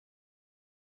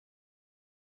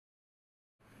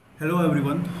Hello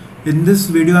everyone. In this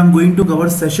video I'm going to cover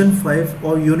session 5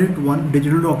 or unit 1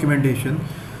 digital documentation.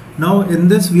 Now in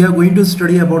this we are going to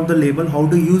study about the label, how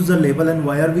to use the label and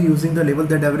why are we using the label,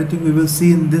 that everything we will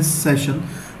see in this session.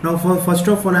 Now first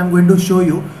of all I'm going to show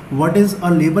you what is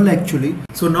a label actually.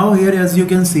 So now here as you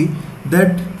can see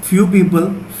that few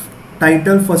people,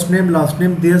 title, first name, last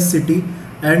name, their city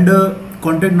and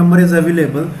contact number is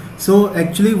available. So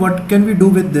actually what can we do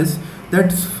with this?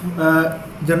 That's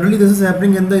generally this is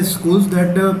happening in the schools,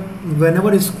 that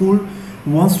whenever a school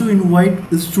wants to invite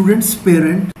the student's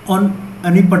parent on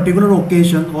any particular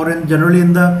occasion or generally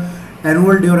in the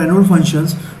annual day or annual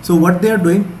functions, so what they are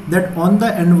doing, that on the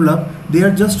envelope they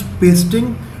are just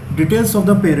pasting details of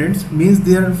the parents, means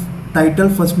their title,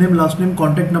 first name, last name,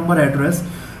 contact number, address.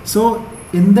 So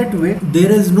in that way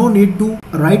there is no need to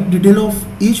write detail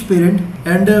of each parent,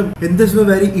 and in this way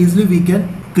very easily we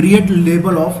can create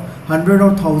label of 100 or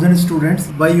 1000 students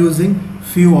by using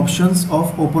few options of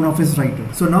OpenOffice writer.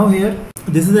 So now here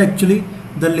this is actually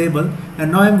the label,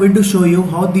 and now I'm going to show you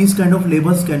how these kind of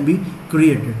labels can be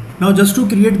created. Now just to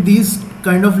create these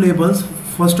kind of labels,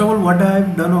 first of all what I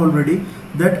have done already,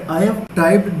 that I have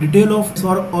typed detail of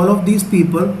for all of these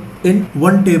people in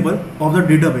one table of the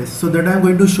database. So that I'm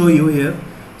going to show you here.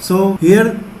 So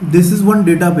here this is one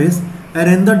database, and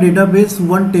in the database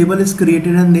one table is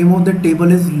created and name of the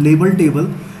table is label table.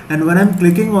 And when I'm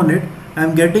clicking on it,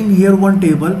 I'm getting here one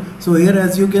table. So here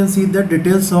as you can see the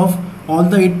details of all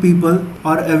the 8 people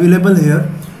are available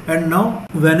here. And now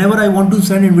whenever I want to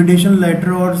send invitation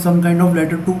letter or some kind of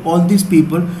letter to all these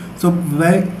people, so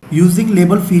by using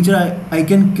label feature I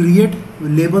can create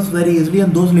labels very easily,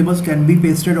 and those labels can be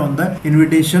pasted on the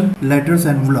invitation letters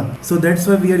envelope. So that's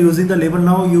why we are using the label.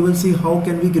 Now you will see how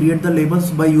can we create the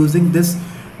labels by using this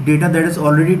data that is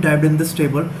already typed in this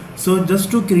table. So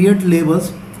just to create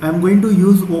labels I'm going to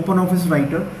use OpenOffice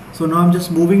writer. So now I'm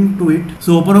just moving to it.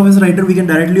 So OpenOffice writer we can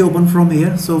directly open from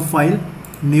here. So file,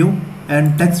 new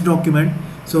and text document.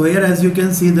 So here as you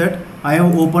can see that I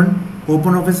have opened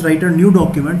OpenOffice writer new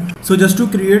document. So just to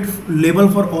create label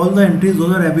for all the entries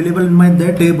those are available in my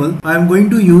that table, I am going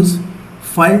to use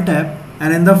file tab,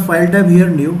 and in the file tab here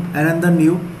new, and in the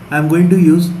new I am going to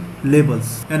use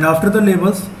labels. And after the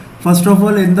labels, first of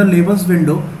all in the labels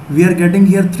window we are getting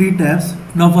here 3 tabs.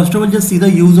 Now first of all just see the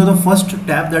use of the first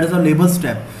tab, that is the labels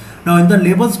tab. Now in the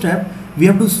labels tab we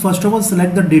have to first of all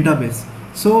select the database.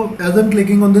 So as I'm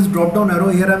clicking on this drop down arrow,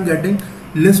 here I'm getting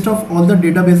list of all the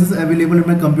databases available in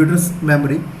my computer's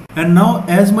memory. And now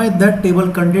as my that table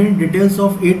containing details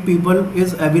of 8 people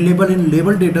is available in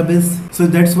label database, so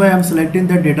that's why I'm selecting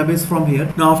that database from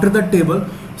here. Now after that table,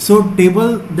 so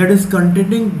table that is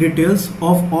containing details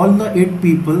of all the 8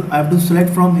 people I have to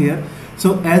select from here.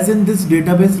 So as in this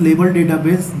database, label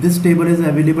database, this table is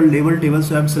available label table,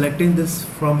 so I'm selecting this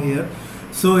from here.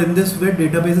 So in this way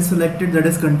database is selected that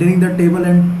is containing the table,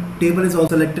 and table is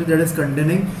also selected that is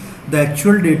containing the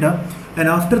actual data. And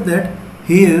after that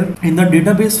here in the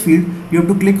database field you have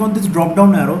to click on this drop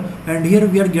down arrow, and here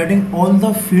we are getting all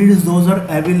the fields those are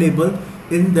available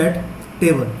in that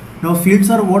table. Now fields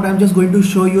are what, I'm just going to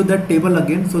show you that table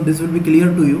again so this will be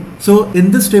clear to you. So in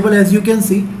this table as you can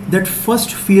see that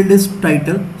first field is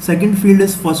title, second field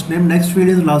is first name, next field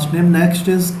is last name, next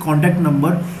is contact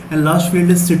number, and last field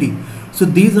is city. So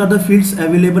these are the fields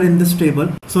available in this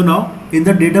table. So now in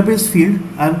the database field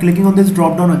I am clicking on this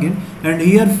drop down again, and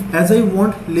here as I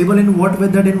want label in what way,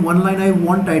 that in one line I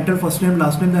want title, first name,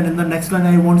 last name, then in the next line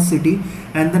I want city,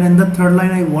 and then in the third line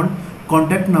I want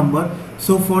contact number.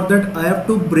 So for that I have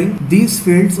to bring these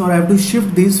fields, or I have to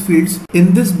shift these fields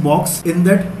in this box in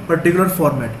that particular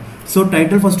format. So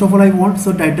title first of all I want,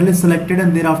 so title is selected,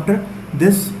 and thereafter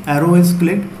this arrow is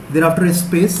clicked, thereafter a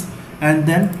space, and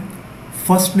then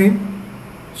first name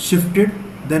shifted,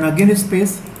 then again a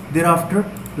space, thereafter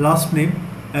last name,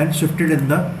 and shifted in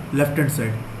the left hand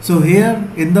side. So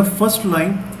here in the first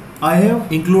line I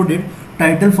have included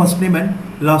title, first name and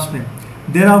last name.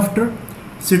 Thereafter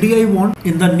city I want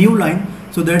in the new line,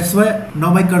 so that's why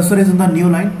now my cursor is in the new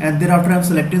line, and thereafter I'm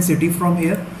selecting city from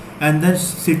here, and then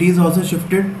city is also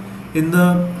shifted in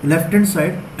the left hand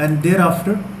side, and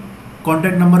thereafter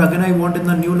contact number again I want in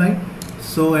the new line,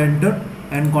 so enter,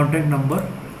 and contact number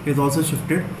is also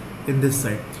shifted in this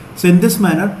side. So in this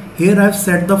manner here I have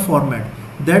set the format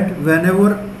that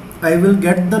whenever I will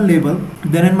get the label,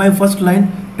 then in my first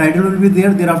line title will be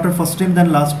there, thereafter first name,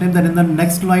 then last name, then in the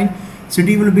next line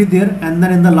city will be there, and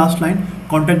then in the last line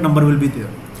contact number will be there.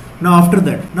 Now after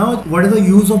that, now what is the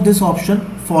use of this option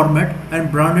format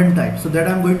and brand and type? So that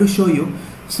I'm going to show you.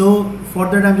 So for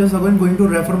that I'm just again going to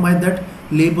refer my that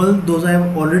label those I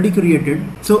have already created.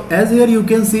 So as here you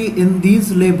can see in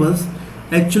these labels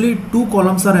actually two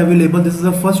columns are available. This is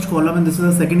the first column and this is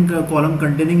the second column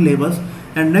containing labels,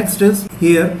 and next is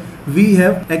here we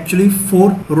have actually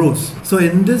 4 rows. So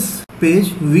in this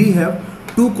page we have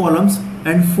 2 columns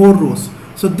and 4 rows.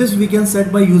 So this we can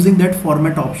set by using that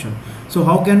format option. So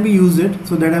how can we use it?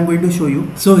 So that I'm going to show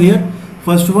you. So here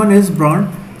first one is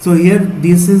brand. So here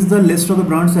this is the list of the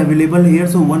brands available here.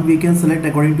 So one we can select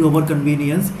according to our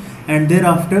convenience, and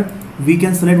thereafter we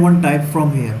can select one type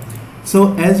from here.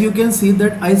 So as you can see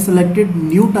that I selected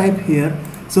new type here.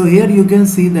 So here you can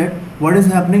see that what is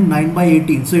happening, 9 by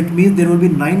 18. So it means there will be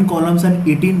 9 columns and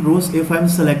 18 rows if I am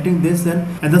selecting this,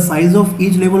 and the size of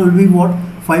each label will be what,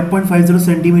 5.50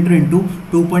 centimeter into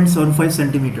 2.75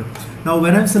 centimeter. Now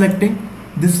when I'm selecting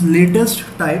this latest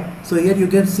type, so here you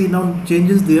can see now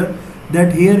changes there,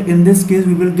 that here in this case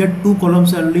we will get 2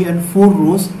 columns only and 4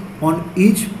 rows on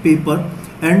each paper,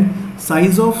 and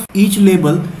size of each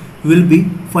label will be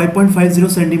 5.50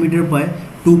 centimeter by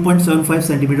 2.75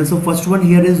 centimeter. So first one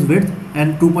here is width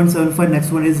and 2.75,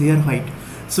 next one is here height.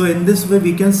 So in this way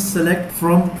we can select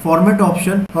from format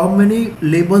option how many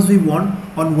labels we want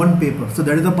on one paper. So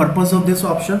that is the purpose of this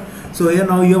option. So here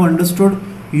now you have understood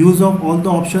use of all the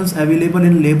options available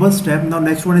in labels tab. Now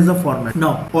next one is the format.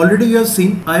 Now already you have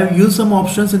seen I have used some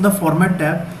options in the format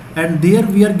tab, and there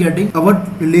we are getting our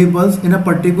labels in a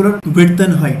particular width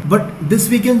and height. But this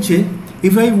we can change.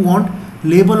 If I want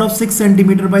label of 6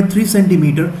 centimeter by 3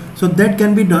 centimeter, so that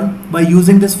can be done by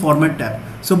using this format tab.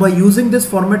 So by using this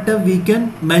format tab we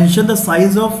can mention the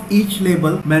size of each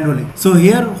label manually. So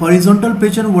here horizontal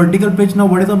pitch and vertical pitch. Now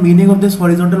what is the meaning of this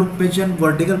horizontal pitch and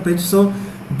vertical pitch? So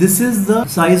this is the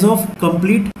size of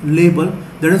complete label,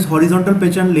 that is horizontal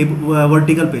pitch and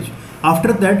vertical pitch.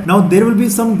 After that, now there will be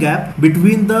some gap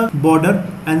between the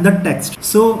border and the text.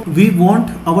 So we want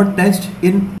our text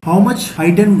in how much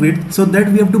height and width, so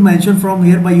that we have to mention from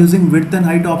here by using width and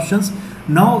height options.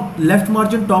 Now left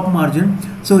margin, top margin.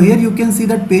 So here you can see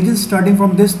that page is starting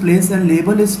from this place and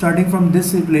label is starting from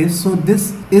this place. So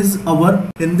this is our,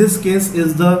 in this case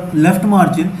is the left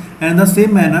margin, and the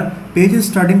same manner page is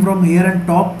starting from here and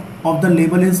top of the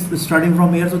label is starting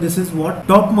from here. So this is what,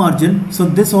 top margin. So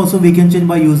this also we can change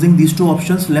by using these two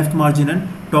options, left margin and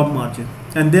top margin.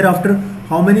 And thereafter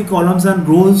how many columns and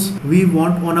rows we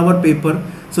want on our paper,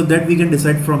 so that we can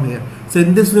decide from here. So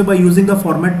in this way by using the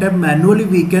format tab manually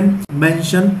we can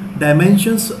mention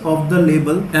dimensions of the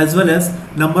label as well as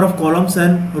number of columns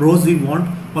and rows we want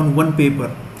on one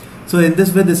paper. So in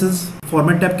this way this is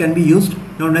format tab can be used.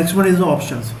 Now next one is the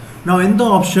options. Now in the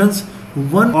options,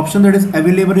 one option that is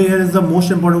available here is the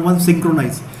most important one,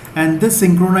 synchronize. And this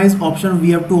synchronize option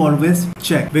we have to always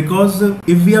check, because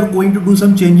if we are going to do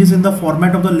some changes in the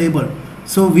format of the label,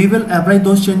 so we will apply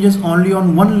those changes only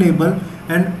on one label,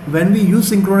 and when we use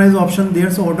synchronize option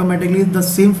there, so automatically the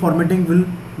same formatting will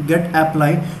get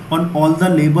applied on all the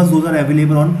labels those are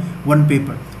available on one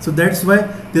paper. So that's why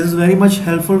this is very much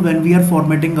helpful when we are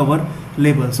formatting our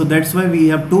label. So that's why we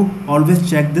have to always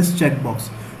check this checkbox.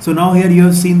 So now here you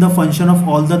have seen the function of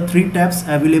all the 3 tabs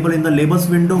available in the labels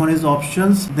window. One is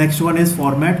options, next one is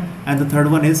format, and the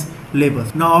third one is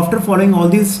labels. Now after following all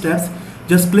these steps,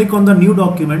 just click on the new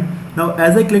document. Now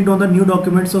as I clicked on the new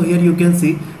document, so here you can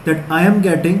see that I am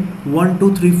getting 1,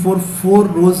 2, 3, 4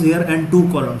 rows here and 2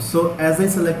 columns. So as I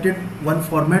selected one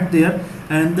format there,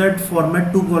 and that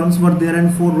format 2 columns were there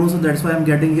and 4 rows, so that's why I'm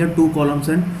getting here 2 columns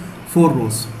and 4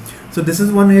 rows. So this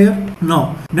is one here.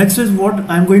 Now next is what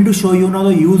I'm going to show you now,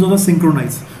 the use of a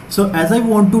synchronize. So as I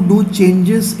want to do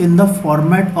changes in the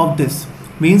format of this,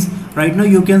 means right now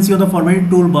you can see on the formatting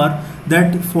toolbar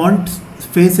that font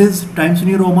face is Times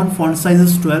New Roman, font size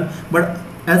is 12, but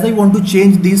as I want to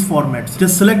change these formats,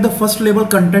 just select the first label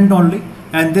content only,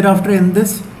 and thereafter in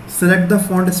this select the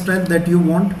font style that you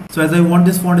want. So as I want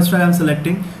this font style, I'm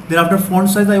selecting. Thereafter font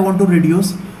size I want to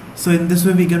reduce, so in this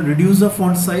way we can reduce the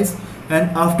font size. And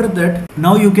after that,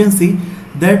 now you can see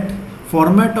that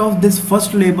format of this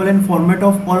first label and format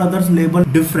of all others label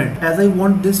different. As I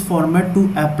want this format to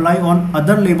apply on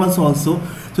other labels also,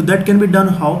 so that can be done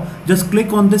how? Just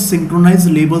click on this synchronize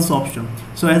labels option.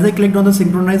 So as I clicked on the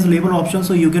synchronize label option,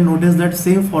 so you can notice that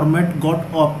same format got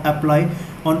applied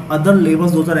on other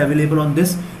labels those are available on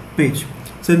this page.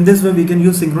 So in this way we can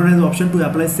use synchronize option to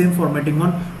apply same formatting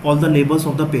on all the labels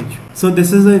of the page. So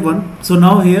this is a one. So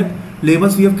now here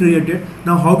labels we have created.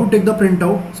 Now how to take the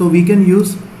printout? So we can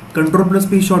use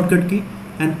Ctrl+P shortcut key,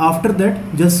 and after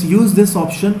that just use this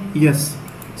option yes.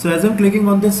 So as I'm clicking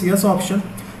on this yes option,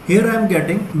 here I am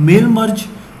getting mail merge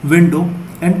window,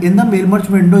 and in the mail merge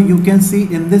window you can see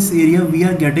in this area we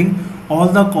are getting all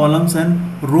the columns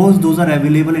and rows those are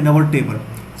available in our table.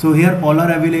 So here all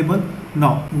are available.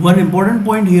 Now, one important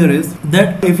point here is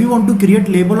that if you want to create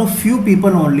label of few people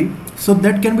only, so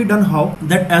that can be done how?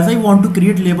 That as I want to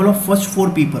create label of first 4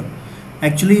 people,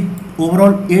 actually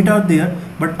overall 8 are there,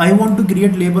 but I want to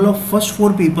create label of first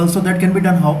 4 people, so that can be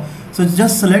done how? So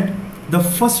just select the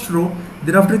first row,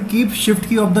 thereafter keep shift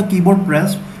key of the keyboard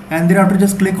pressed, and thereafter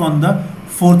just click on the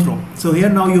 4th row. So here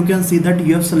now you can see that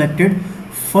you have selected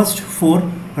first 4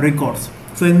 records.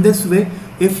 So in this way,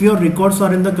 if your records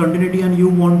are in the continuity and you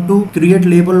want to create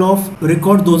label of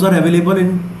record, those are available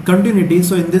in continuity.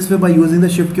 So in this way, by using the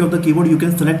shift key of the keyboard, you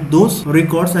can select those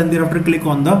records and thereafter click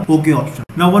on the OK option.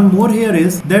 Now one more here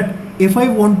is that if I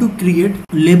want to create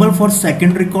label for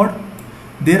second record,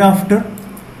 thereafter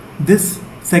this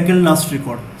second last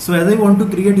record. So as I want to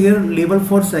create here label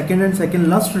for second and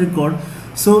second last record,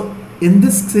 so in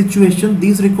this situation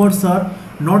these records are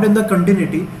not in the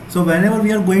continuity. So whenever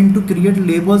we are going to create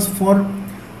labels for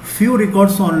few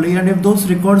records only, and if those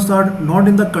records are not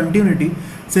in the continuity,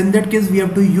 so in that case we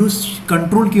have to use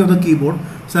control key of the keyboard.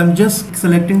 So I'm just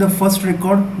selecting the first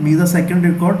record, means the second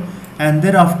record, and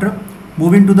thereafter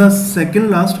moving to the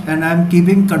second last, and I'm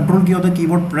keeping control key of the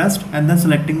keyboard pressed and then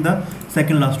selecting the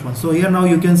second last one. So here now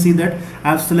you can see that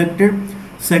I've selected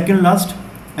second last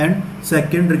and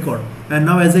second record, and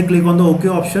now as I click on the OK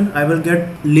option, I will get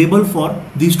label for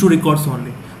these 2 records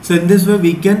only. So in this way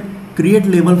we can create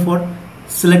label for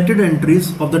selected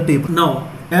entries of the table.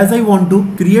 Now as I want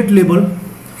to create label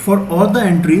for all the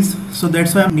entries, so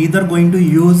that's why I'm neither going to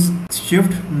use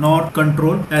shift nor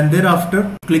control, and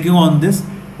thereafter clicking on this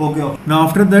OK option. Now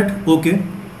after that OK,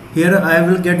 here I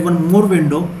will get one more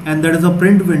window, and that is a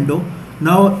print window.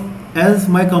 Now as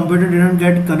my computer didn't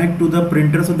get connect to the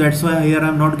printer, so that's why here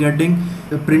I'm not getting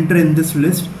the printer in this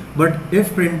list, but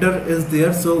if printer is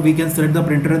there, so we can select the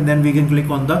printer and then we can click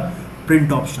on the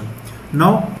print option.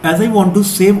 Now as I want to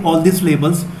save all these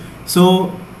labels,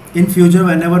 so in future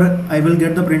whenever I will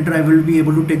get the printer, I will be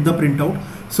able to take the printout.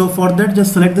 So for that,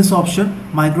 just select this option,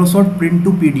 Microsoft Print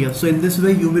to PDF. So in this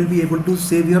way you will be able to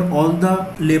save your all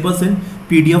the labels in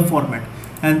PDF format,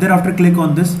 and thereafter click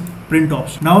on this print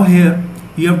option. Now here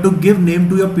you have to give name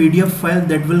to your PDF file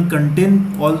that will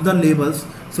contain all the labels.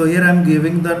 So here I am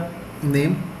giving the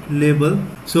name label.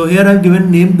 So here I have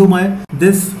given name to my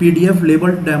this PDF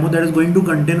label demo that is going to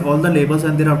contain all the labels,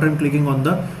 and thereafter I am clicking on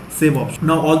the save option.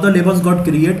 Now all the labels got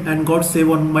created and got saved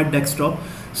on my desktop.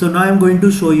 So now I am going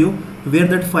to show you where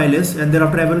that file is, and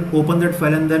thereafter I will open that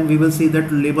file, and then we will see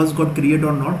that labels got created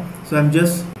or not. So I'm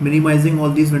just minimizing all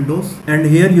these windows, and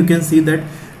here you can see that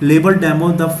label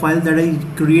demo, the file that I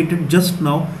created just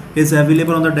now, is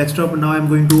available on the desktop. Now I'm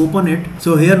going to open it.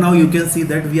 So here now you can see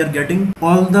that we are getting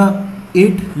all the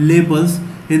 8 labels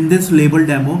in this label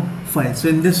demo file. So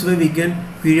in this way we can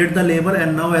create the label,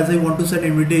 and now as I want to send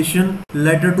invitation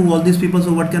letter to all these people,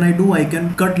 so what can I do? I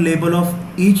can cut label of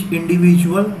each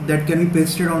individual that can be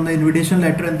pasted on the invitation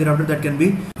letter, and thereafter that can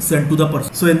be sent to the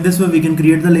person. So in this way we can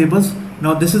create the labels.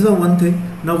 Now this is a one thing.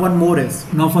 Now one more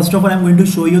is, now first of all I'm going to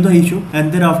show you the issue,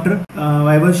 and thereafter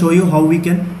I will show you how we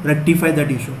can rectify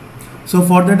that issue. So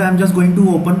for that I'm just going to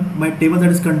open my table that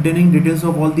is containing details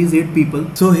of all these 8 people.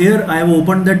 So here I have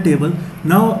opened that table.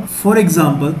 Now for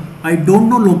example, I don't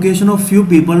know location of few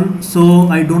people, so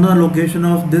I don't know the location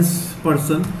of this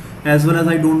person, as well as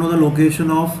I don't know the location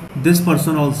of this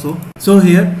person also. So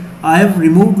here I have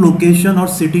removed location or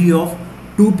city of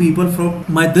 2 people from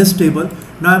my this table.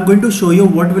 Now I'm going to show you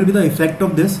what will be the effect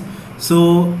of this.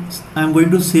 So I'm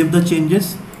going to save the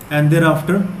changes, and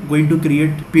thereafter going to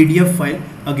create PDF file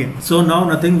again. So now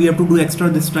nothing we have to do extra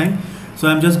this time. So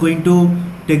I'm just going to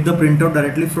take the printout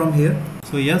directly from here.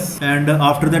 So yes, and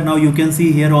after that now you can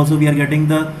see here also we are getting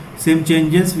the same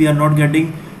changes. We are not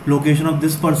getting location of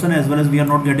this person, as well as we are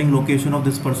not getting location of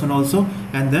this person also,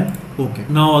 and then okay.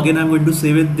 Now again I'm going to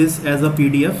save it this as a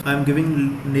PDF. I'm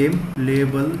giving name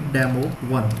label demo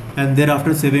 1, and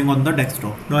thereafter saving on the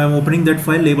desktop. Now I'm opening that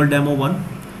file label demo 1,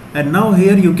 and now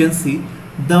here you can see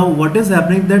the what is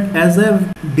happening, that as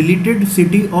I've deleted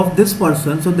city of this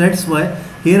person, so that's why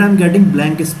here I'm getting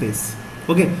blank space.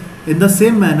 Okay, in the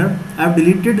same manner I've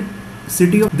deleted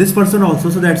city of this person also,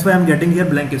 so that's why I'm getting here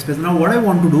blank space. Now what I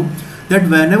want to do, that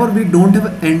whenever we don't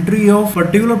have entry of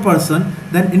particular person,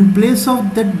 then in place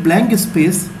of that blank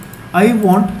space I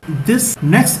want this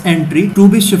next entry to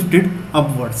be shifted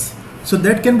upwards. So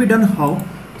that can be done how?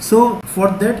 So for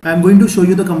that I'm going to show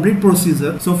you the complete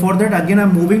procedure. So for that again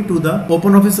I'm moving to the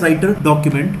OpenOffice Writer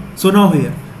document. So now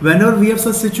here whenever we have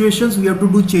such situations, we have to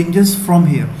do changes from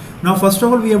here. Now first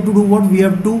of all we have to do what? We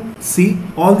have to see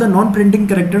all the non-printing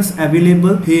characters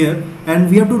available here, and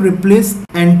we have to replace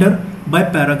enter by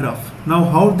paragraph. Now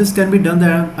how this can be done,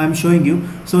 that I'm showing you.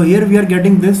 So here we are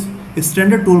getting this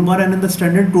standard toolbar, and in the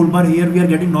standard toolbar here we are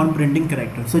getting non-printing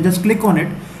character. So just click on it,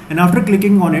 and after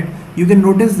clicking on it you can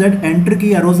notice that enter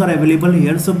key arrows are available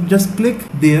here. So just click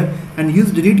there and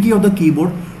use delete key of the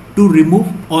keyboard to remove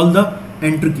all the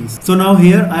enter keys. So now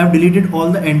here I have deleted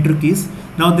all the enter keys.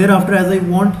 Now thereafter, as I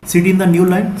want city in the new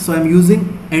line, so I am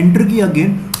using enter key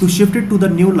again to shift it to the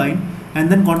new line,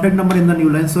 and then contact number in the new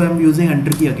line, so I am using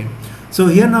enter key again. So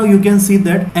here now you can see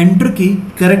that enter key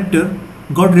character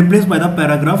got replaced by the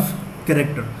paragraph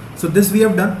character. So this we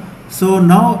have done. So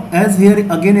now as here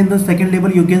again in the second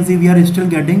label you can see we are still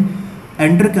getting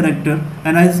enter character,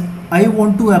 and as I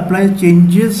want to apply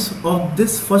changes of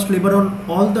this first label on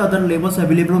all the other labels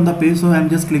available on the page, so I am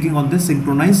just clicking on this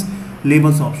synchronize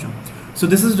labels option. So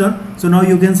this is done. So now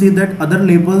you can see that other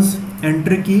labels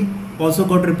enter key also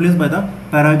got replaced by the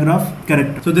paragraph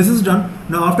character. So this is done.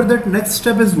 Now after that, next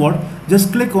step is what?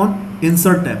 Just click on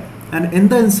insert tab, and in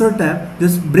the insert tab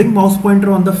just bring mouse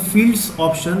pointer on the fields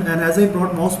option, and as I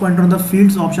brought mouse pointer on the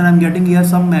fields option, I am getting here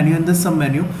some menu. In this sub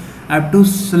menu I have to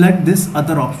select this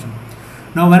other option.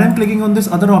 Now when I am clicking on this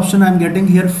other option, I am getting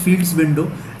here fields window,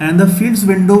 and in the fields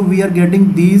window we are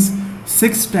getting these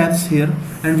 6 tabs here,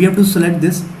 and we have to select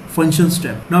this functions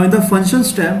tab. Now in the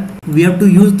functions tab we have to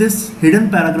use this hidden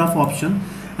paragraph option,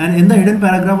 and in the hidden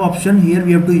paragraph option here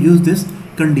we have to use this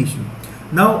condition.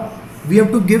 Now we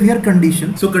have to give here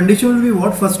condition. So condition will be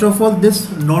what? First of all, this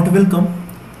not will come,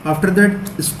 after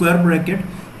that square bracket,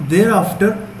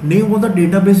 thereafter name of the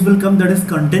database will come, that is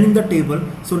containing the table.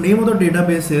 So name of the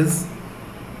database is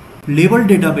label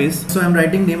database. So I am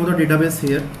writing name of the database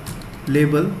here,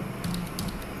 label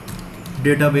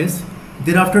database.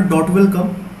 Thereafter dot will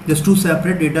come, just to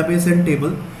separate database and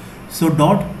table. So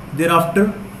dot,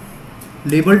 thereafter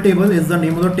label table is the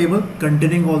name of the table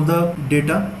containing all the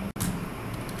data.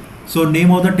 So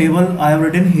name of the table I have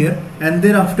written here, and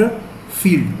thereafter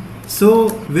field. So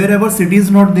wherever city is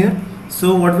not there,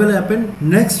 so what will happen?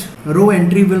 Next row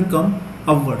entry will come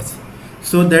upwards.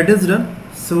 So that is done.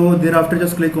 So thereafter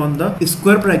just click on the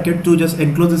square bracket to just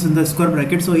enclose this in the square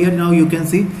bracket. So here now you can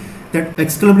see that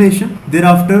exclamation,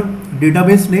 thereafter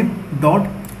database name dot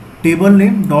table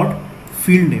name dot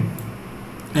field name,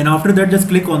 and after that just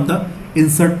click on the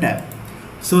insert tab.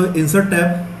 So insert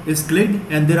tab is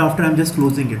clicked, and thereafter I am just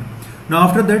closing it. Now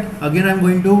after that again I am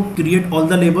going to create all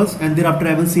the labels, and thereafter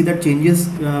I will see that changes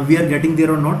we are getting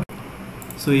there or not.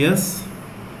 So yes,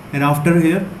 and after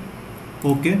here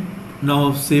okay.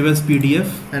 Now save as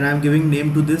PDF, and I am giving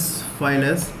name to this file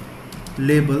as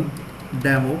label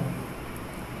demo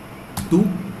 2,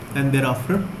 and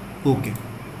thereafter okay.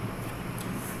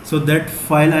 So that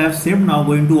file I have saved. Now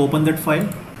going to open that file.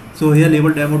 So here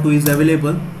label demo 2 is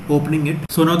available, opening it.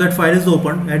 So now that file is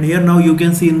open, and here now you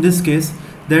can see in this case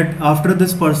that after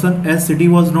this person as city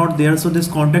was not there, so this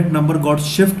contact number got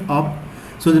shift up.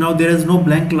 So now there is no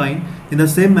blank line. In the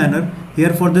same manner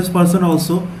here for this person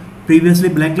also, previously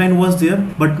blank line was there,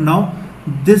 but now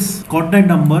this contact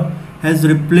number has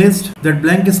replaced that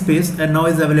blank space and now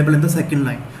is available in the second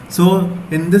line. So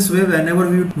in this way, whenever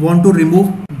we want to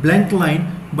remove blank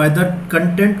line by the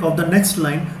content of the next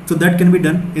line, so that can be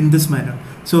done in this manner.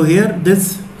 So here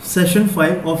this session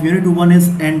 5 of unit 1 is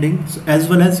ending, as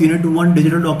well as unit 1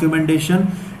 digital documentation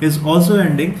is also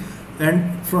ending.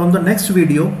 And from the next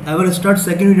video I will start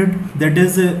second unit, that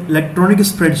is electronic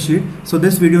spreadsheet. So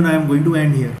this video now I am going to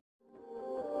end here.